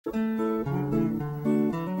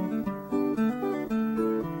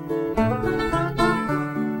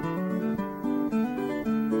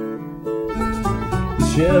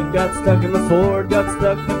Chip got stuck in the Ford, got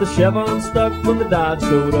stuck, but the Chevron stuck when the Dodge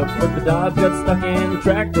showed up. But the Dodge got stuck in the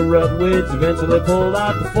tractor rut, which eventually pulled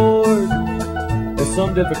out the Ford. There's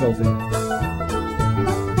some difficulty.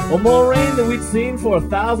 Well, more rain than we'd seen for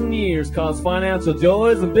 1,000 years caused financial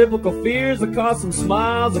joys and biblical fears. It caused some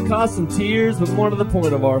smiles, it caused some tears, but more to the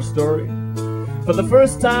point of our story. For the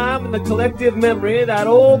first time in the collective memory, that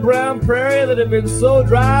old brown prairie that had been so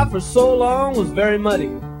dry for so long was very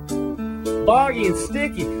muddy, boggy and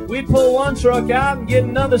sticky. We'd pull one truck out and get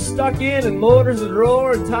another stuck in, and motors would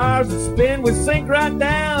roar and tires would spin. We'd sink right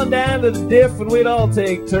down to the diff, and we'd all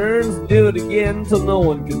take turns and do it again until no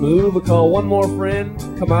one could move. We'd call one more friend,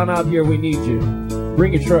 come on out here, we need you.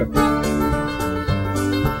 Bring your truck.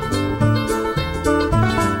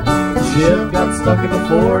 Chip got stuck in the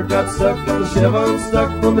Ford, got stuck in the Chevron, stuck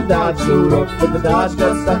when the Dodge showed up. But the Dodge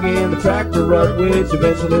got stuck in the tractor rut, which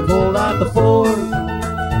eventually pulled out the Ford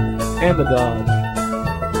and the Dodge.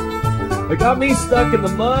 They got me stuck in the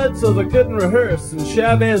mud so they couldn't rehearse, and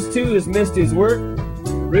Chavez too has missed his work.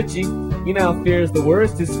 Richie, he now fears the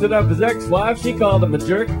worst. He stood up his ex-wife, she called him a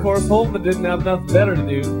jerk. Of course Holtman didn't have nothing better to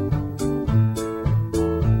do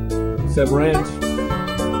except ranch.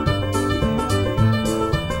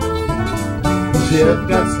 Chip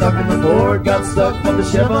got stuck in the Ford, got stuck, but the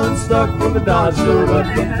Chevron stuck when the Dodge showed up.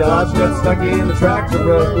 But the Dodge got stuck in the tractor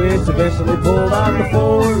rut, which eventually pulled out the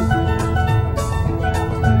Ford.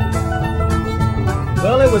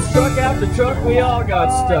 Well, it was truck after truck, we all got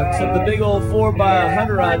stuck, except the big old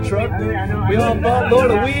 4x100 truck. We all thought,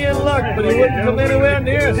 Lord, are we in luck, but he wouldn't come anywhere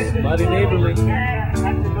near us. Mighty neighborly.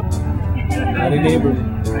 Mighty neighborly.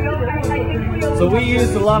 So we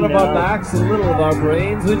used a lot of our backs and little of our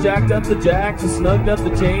brains. We jacked up the jacks and snugged up the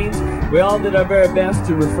chains. We all did our very best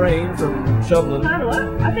to refrain from shoveling.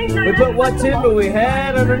 We put what timber we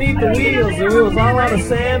had underneath the wheels, and we was all out of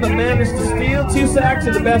sand and managed to steal 2 sacks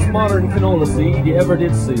of the best modern canola seed you ever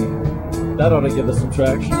did see. That ought to give us some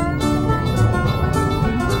traction.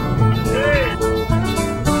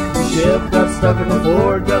 Chip got stuck in the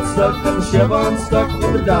Ford, got stuck, but the Chevron stuck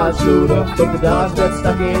when the Dodge showed up. But the Dodge got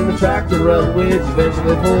stuck in the tractor rut, which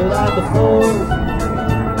eventually pulled out the Ford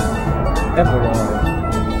and the Dodge.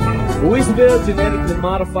 Well, we spilled genetically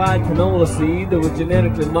modified canola seed that was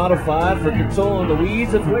genetically modified for controlling the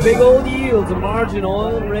weeds and for big old yields of margin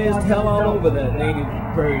oil, and raised hell all over that native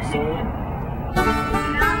prairie soil.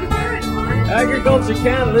 Agriculture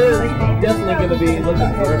Canada is definitely going to be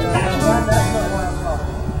looking for it.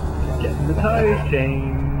 Getting the tires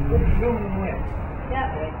changed.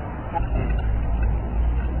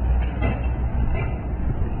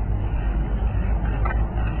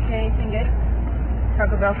 Okay, anything good?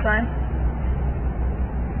 Taco Bell sign?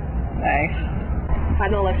 Thanks. I had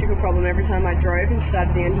an electrical problem every time I drove and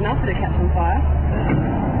started the engine up, but it catch on fire.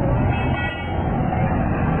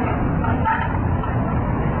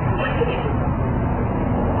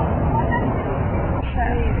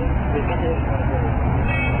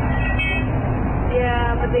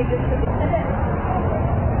 Yeah, but they just took it.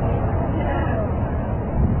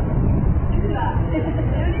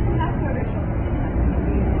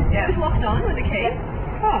 Yeah. It's locked on with a key.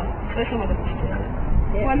 Oh, so some of them.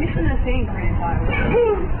 Well, I'm missing a thing. I'm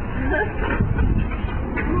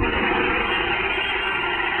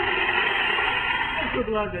so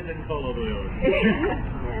glad they didn't fall all the way over.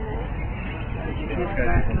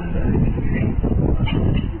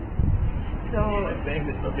 So,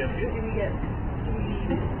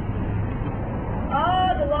 oh,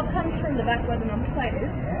 the lock comes from the back where the number plate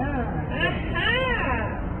is. Yeah.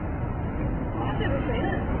 Aha! I've never seen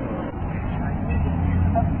it.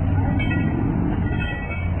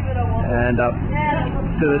 And up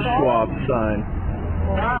to the Schwab sign.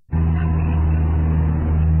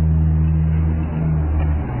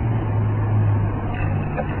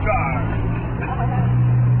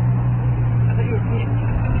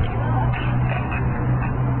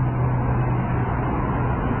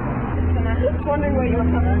 Wondering where you were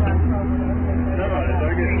coming from. We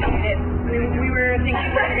were thinking we were going to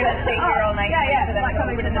stay here all night. Yeah, so then like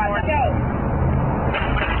coming in the morning. Go.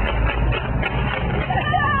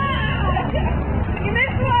 You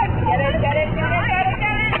missed one. Get it.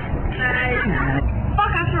 Nice.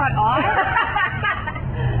 Fuck, that's right off.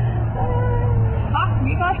 Fuck,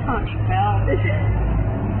 you guys can't spell.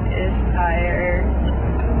 Is tired.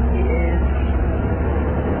 Is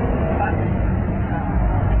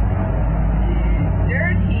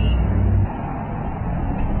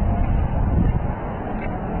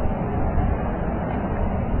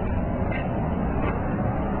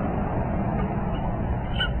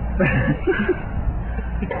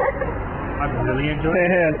I'm really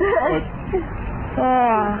enjoying it.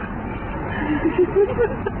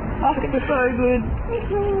 Fucking so good.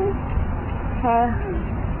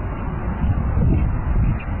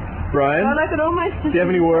 Brian, God, I could almost just do you have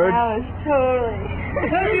any words? hours, totally.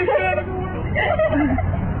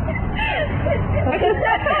 I just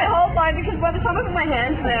sat there the whole time because by the time I put my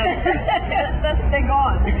hands there, they're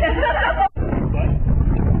gone.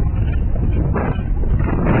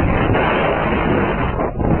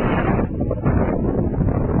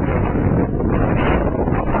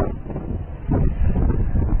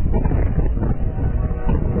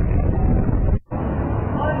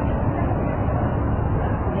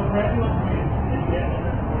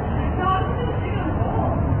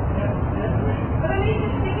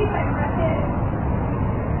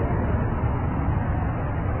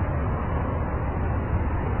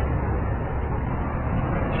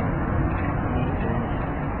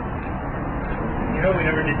 You know, we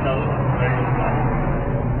never did tell them where it was from.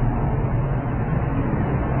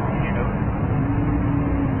 You know?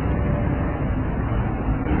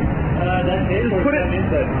 That's it. Just put it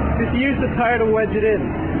inside. Just use the tire to wedge it in.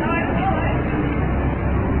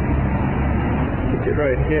 Stick it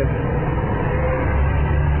right here.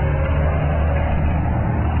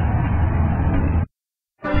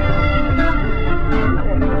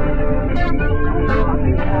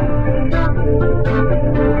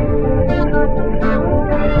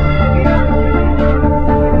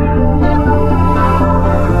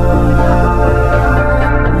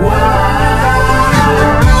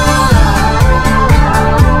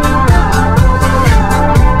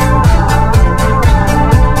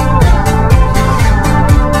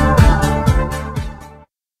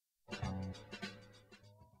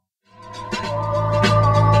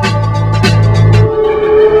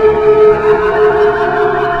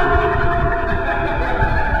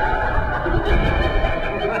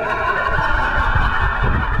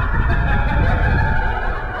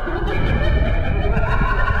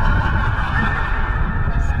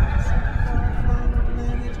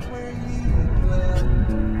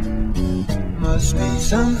 Must be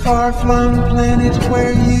some far-flung planet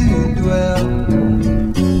where you dwell.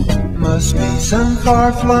 Must be some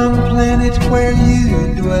far-flung planet where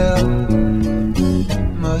you dwell.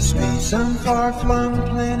 Must be some far-flung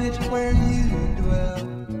planet where you dwell.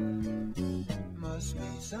 Must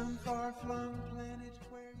be some far-flung planet.